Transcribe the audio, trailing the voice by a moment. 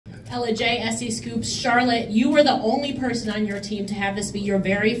Ella J, SC Scoops, Charlotte, you were the only person on your team to have this be your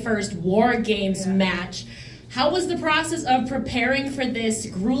very first War Games match. How was the process of preparing for this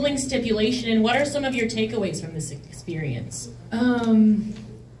grueling stipulation, and what are some of your takeaways from this experience? Well,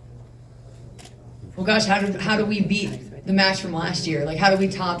 gosh, how do we beat the match from last year? Like, how do we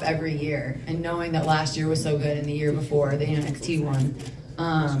top every year? And knowing that last year was so good and the year before, the NXT one.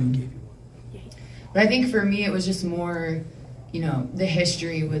 But I think for me, it was just more, you know, the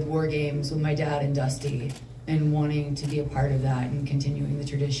history with War Games with my dad and Dusty, and wanting to be a part of that and continuing the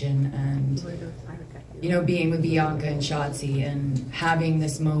tradition, and, you know, being with Bianca and Shotzi and having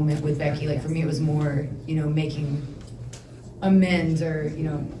this moment with Becky. Like, for me, it was more, you know, making amends, or, you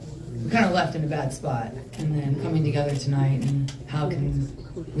know, we kind of left in a bad spot, and then coming together tonight and how can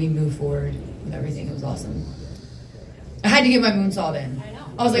we move forward with everything. It was awesome. I had to get my moonsault in.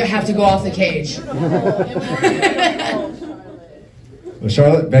 I was like, I have to go off the cage. Well,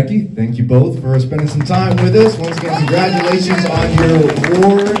 Charlotte, Becky, thank you both for spending some time with us. Once again, congratulations on your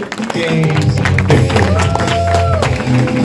War Games